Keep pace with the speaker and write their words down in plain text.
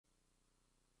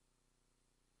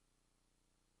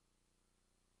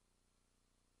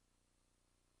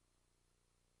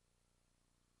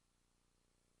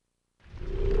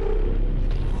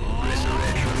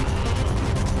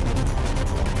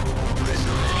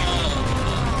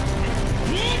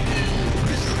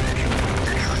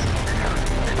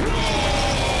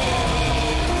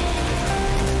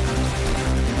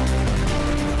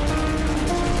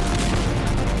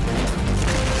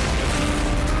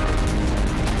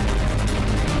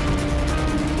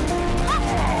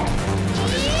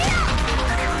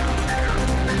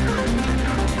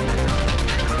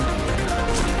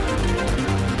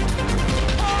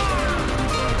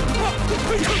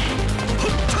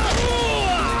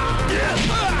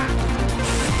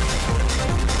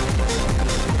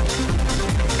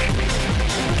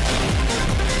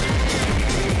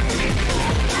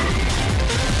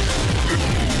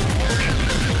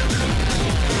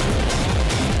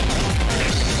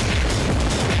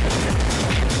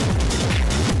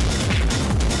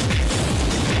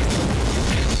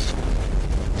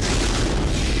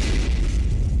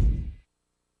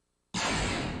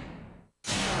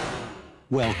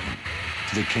Welcome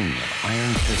to the King of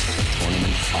Iron Fist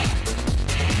Tournament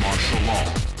 5. Martial Law.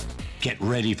 Get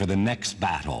ready for the next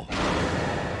battle.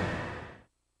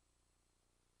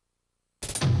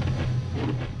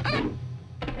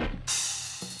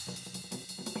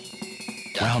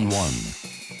 Round 1.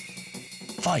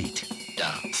 Fight.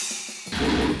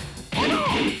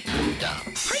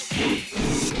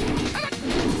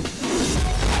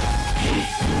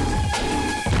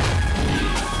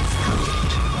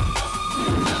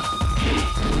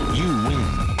 You win.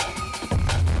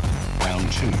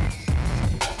 Round 2.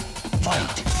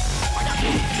 Fight.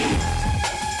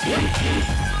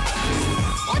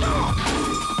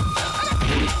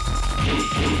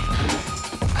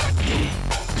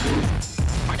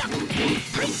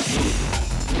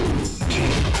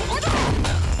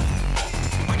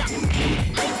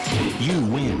 You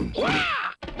win.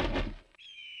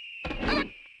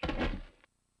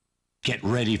 Get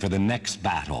ready for the next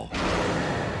battle.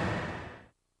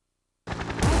 Round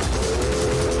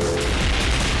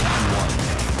 1.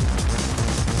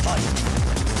 Fight.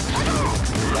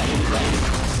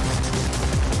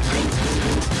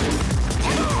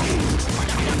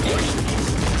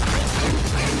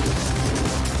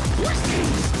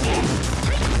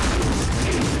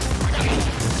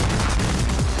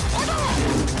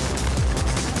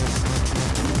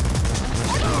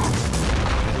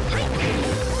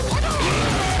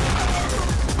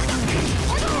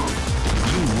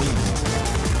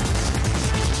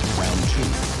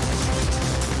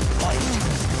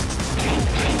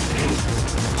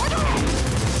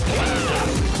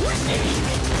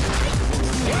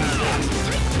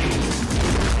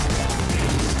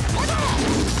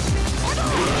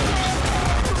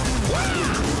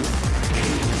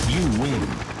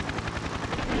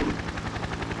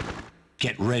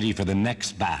 Get ready for the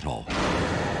next battle.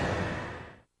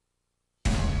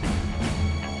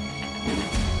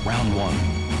 Round 1.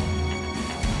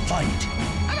 Fight.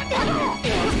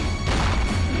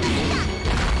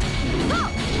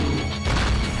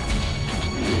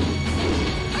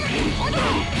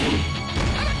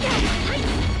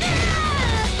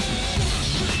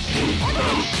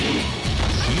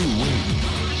 You win.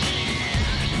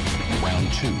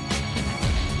 Round 2.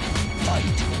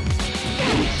 Fight.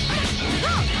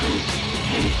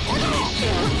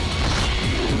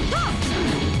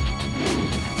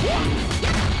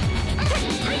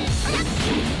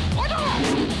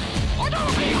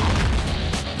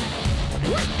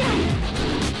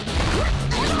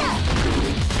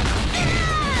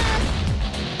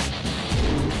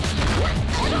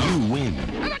 You win.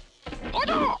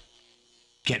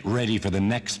 Get ready for the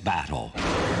next battle.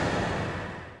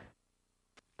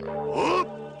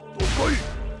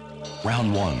 Round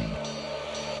 1.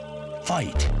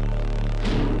 Fight.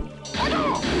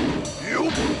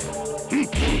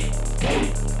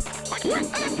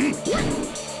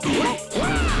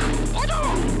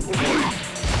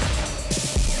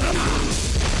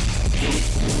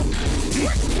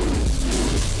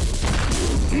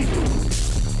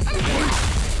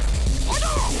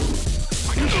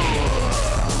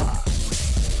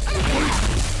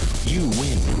 You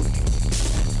win.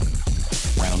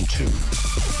 Round 2.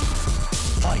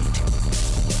 Fight.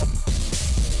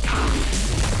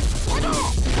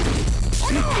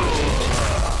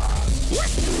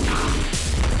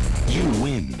 You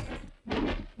win.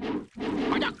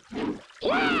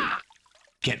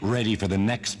 Get ready for the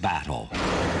next battle.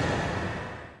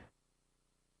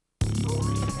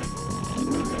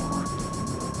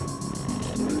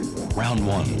 Round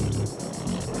 1.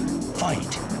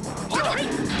 Fight.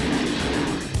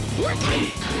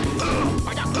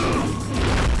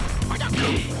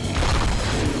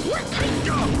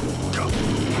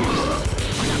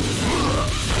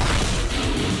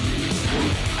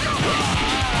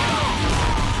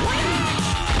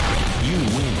 You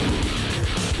win.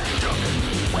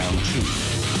 Round 2.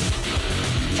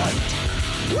 Fight.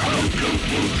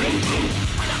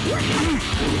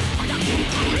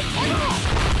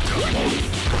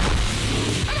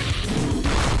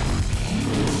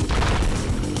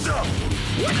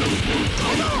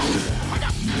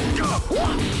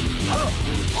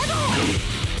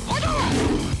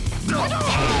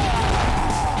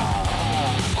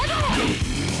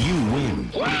 You win.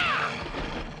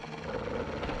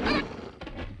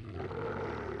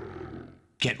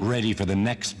 Get ready for the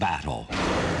next battle.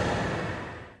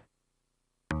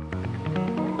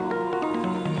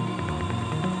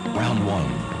 Round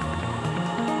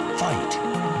 1. Fight.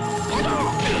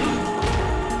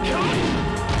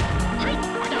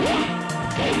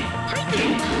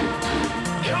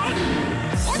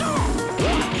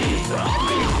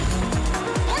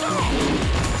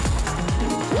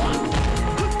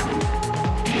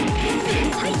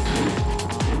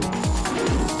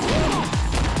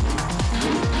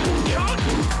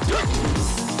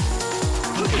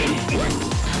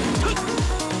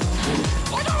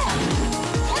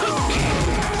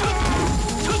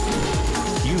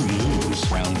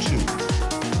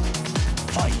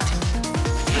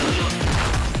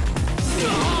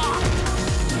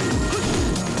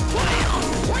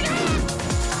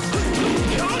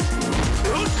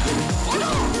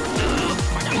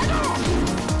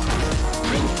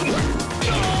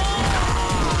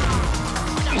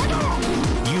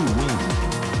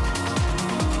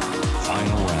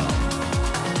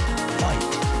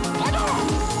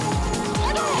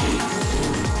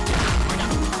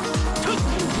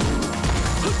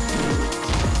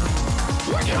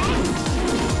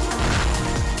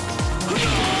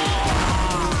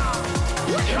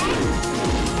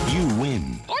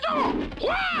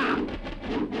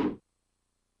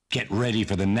 ready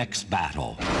for the next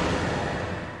battle.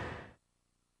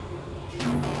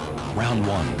 Round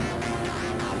one.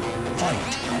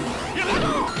 Fight!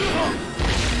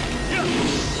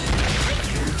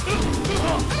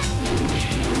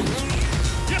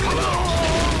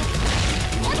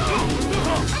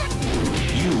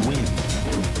 You win.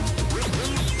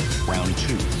 Round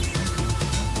two.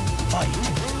 Fight!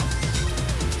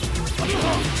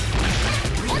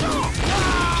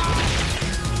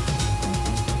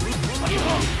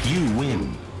 You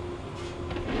win.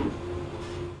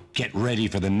 Get ready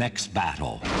for the next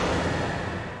battle.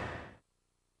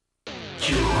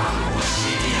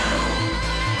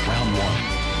 Round one.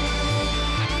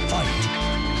 Fight!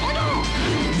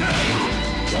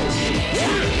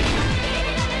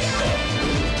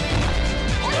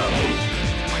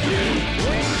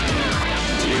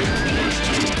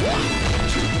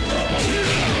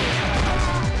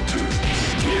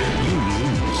 You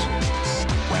lose.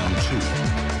 Round two.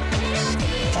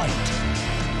 Fight!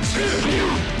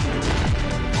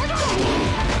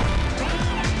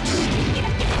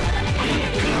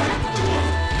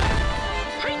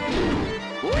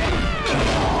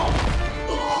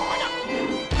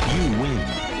 You win.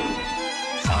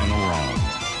 Final round.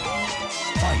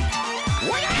 Fight!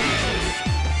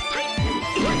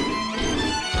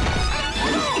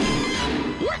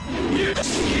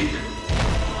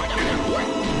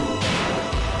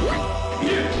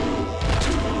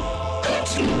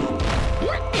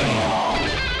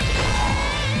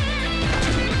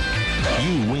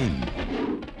 You win.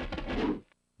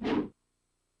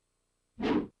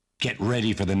 Get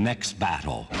ready for the next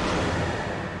battle.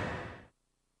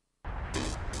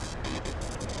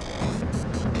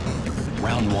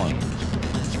 Round one.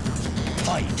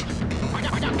 Fight!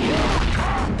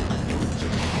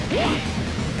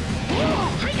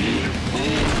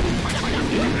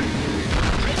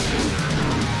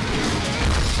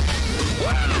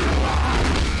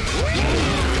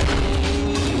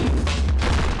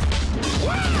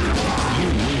 You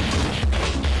win.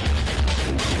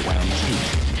 Round two.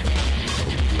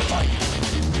 Fight!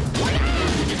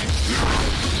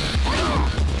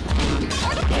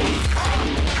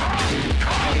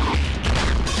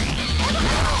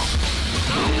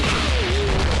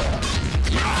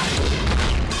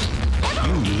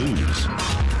 You lose.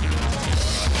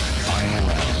 Final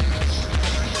round.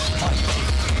 Fight!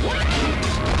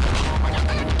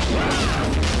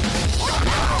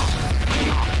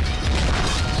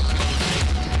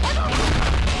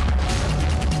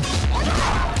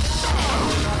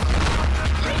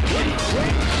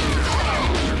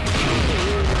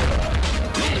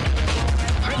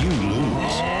 You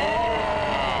lose.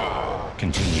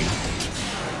 Continue.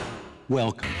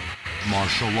 Welcome,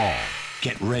 martial law.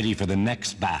 Get ready for the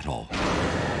next battle.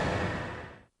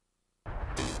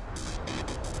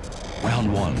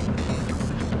 Round one.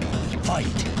 Fight!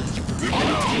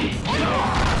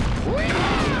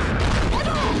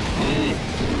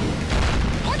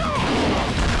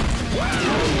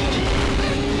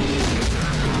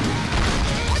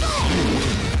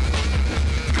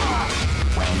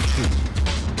 Round two.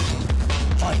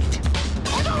 Fight!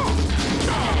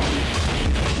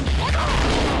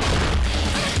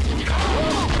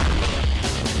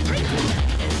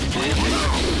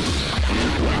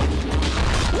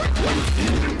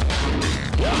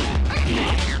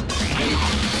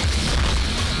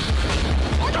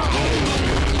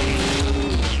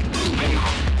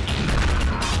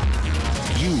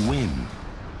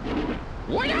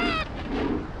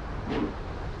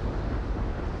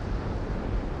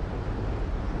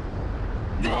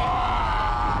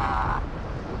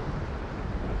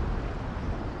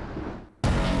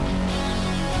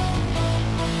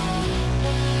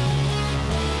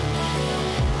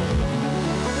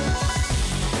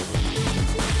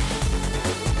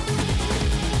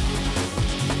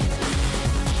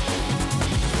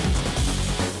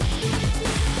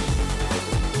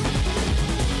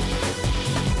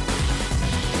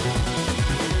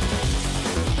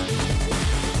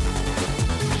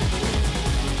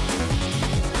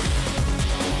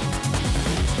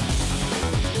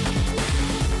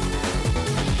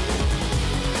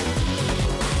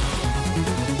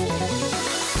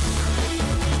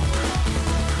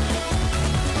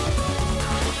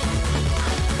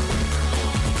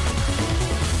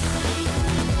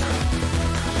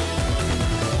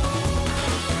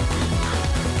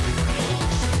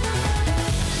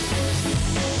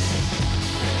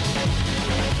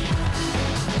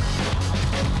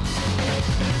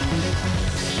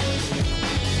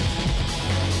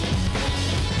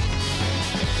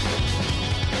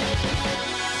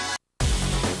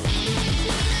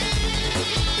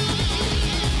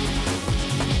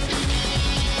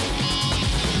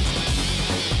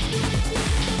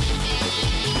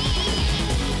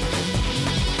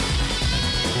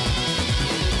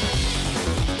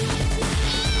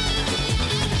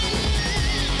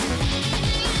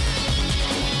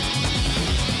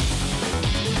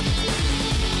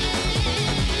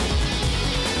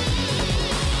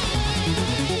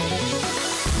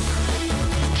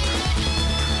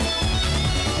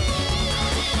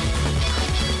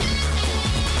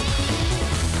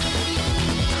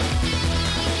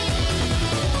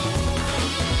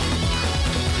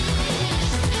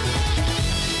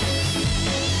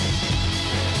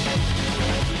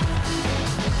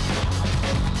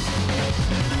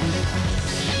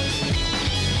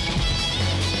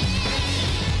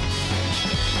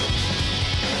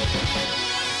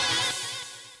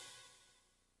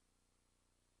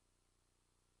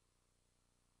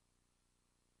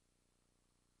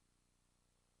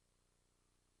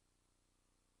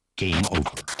 Game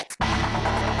over.